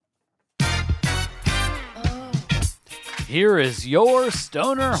Here is your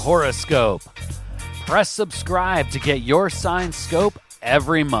Stoner Horoscope. Press subscribe to get your sign scope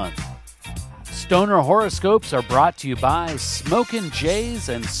every month. Stoner Horoscopes are brought to you by Smokin' Jays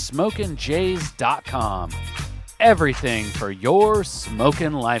and SmokinJays.com. Everything for your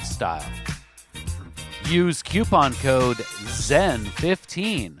smokin' lifestyle. Use coupon code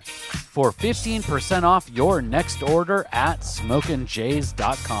ZEN15 for 15% off your next order at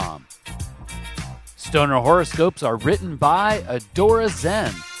SmokinJays.com. Stoner Horoscopes are written by Adora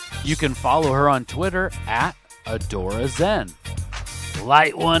Zen. You can follow her on Twitter at Adora Zen.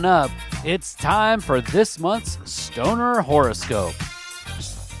 Light one up. It's time for this month's Stoner Horoscope.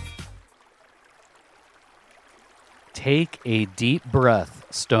 Take a deep breath,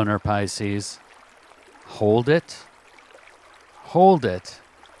 Stoner Pisces. Hold it,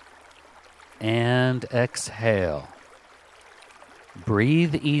 and exhale.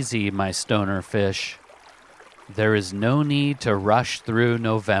 Breathe easy, my stoner fish. There is no need to rush through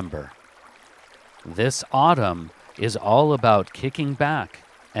November. This autumn is all about kicking back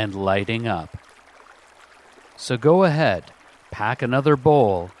and lighting up. So go ahead, pack another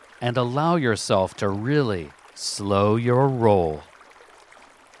bowl, and allow yourself to really slow your roll.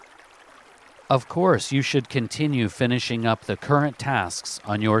 Of course, you should continue finishing up the current tasks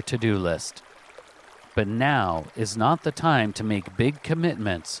on your to-do list. But now is not the time to make big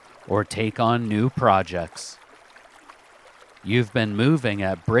commitments or take on new projects. You've been moving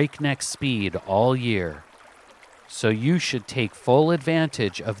at breakneck speed all year, so you should take full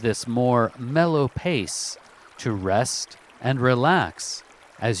advantage of this more mellow pace to rest and relax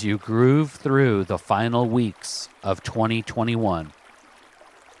as you groove through the final weeks of 2021.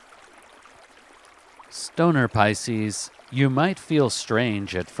 Stoner Pisces, you might feel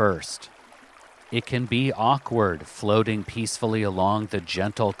strange at first. It can be awkward floating peacefully along the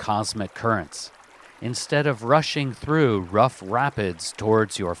gentle cosmic currents, instead of rushing through rough rapids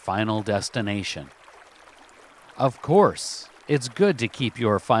towards your final destination. Of course, it's good to keep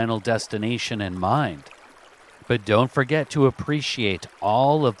your final destination in mind, but don't forget to appreciate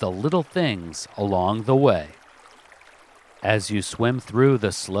all of the little things along the way. As you swim through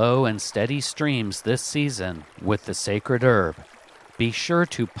the slow and steady streams this season with the sacred herb, be sure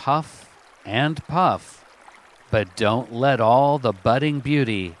to puff and puff, but don't let all the budding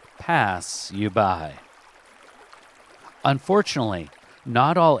beauty pass you by. Unfortunately,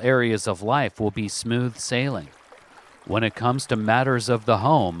 not all areas of life will be smooth sailing. When it comes to matters of the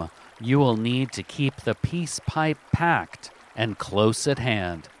home, you will need to keep the peace pipe packed and close at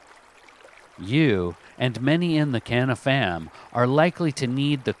hand. You and many in the Canna fam are likely to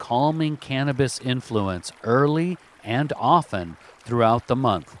need the calming cannabis influence early and often throughout the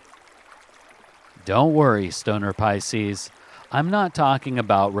month. Don't worry, Stoner Pisces. I'm not talking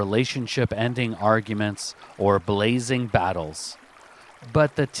about relationship-ending arguments or blazing battles.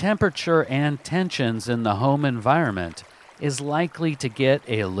 But the temperature and tensions in the home environment is likely to get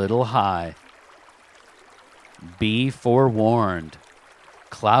a little high. Be forewarned.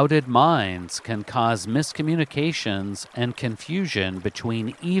 Clouded minds can cause miscommunications and confusion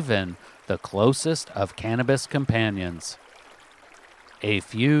between even the closest of cannabis companions. A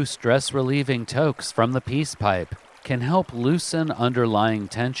few stress-relieving tokes from the peace pipe can help loosen underlying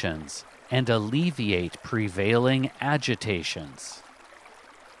tensions and alleviate prevailing agitations.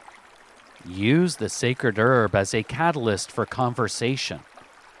 Use the sacred herb as a catalyst for conversation,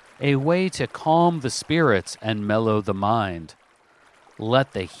 a way to calm the spirits and mellow the mind.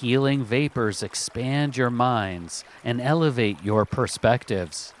 Let the healing vapors expand your minds and elevate your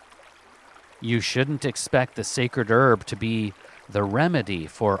perspectives. You shouldn't expect the sacred herb to be the remedy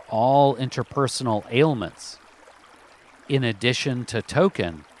for all interpersonal ailments. In addition to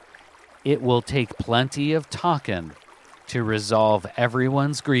token, it will take plenty of talkin' to resolve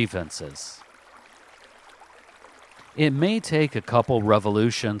everyone's grievances. It may take a couple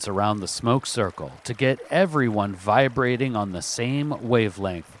revolutions around the smoke circle to get everyone vibrating on the same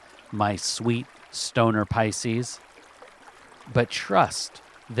wavelength, my sweet Stoner Pisces. But trust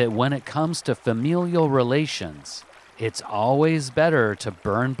that when it comes to familial relations, it's always better to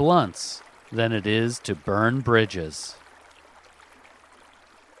burn blunts than it is to burn bridges.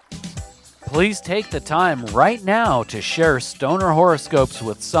 Please take the time right now to share Stoner Horoscopes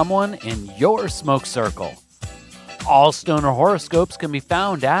with someone in your smoke circle. All Stoner Horoscopes can be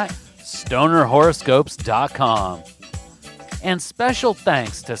found at stonerhoroscopes.com. And special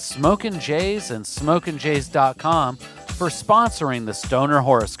thanks to Smokin' Jays and SmokinJays.com for sponsoring the Stoner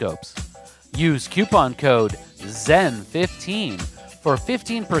Horoscopes. Use coupon code ZEN15 for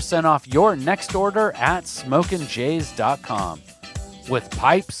 15% off your next order at SmokinJays.com. With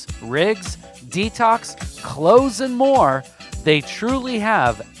pipes, rigs, detox, clothes, and more, they truly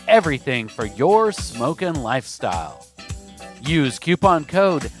have everything for your smoking lifestyle. Use coupon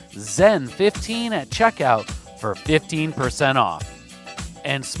code ZEN15 at checkout for 15% off.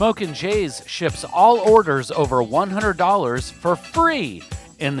 And Smokin' Jay's ships all orders over $100 for free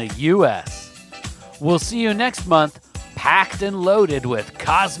in the U.S. We'll see you next month, packed and loaded with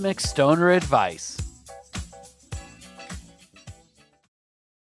cosmic stoner advice.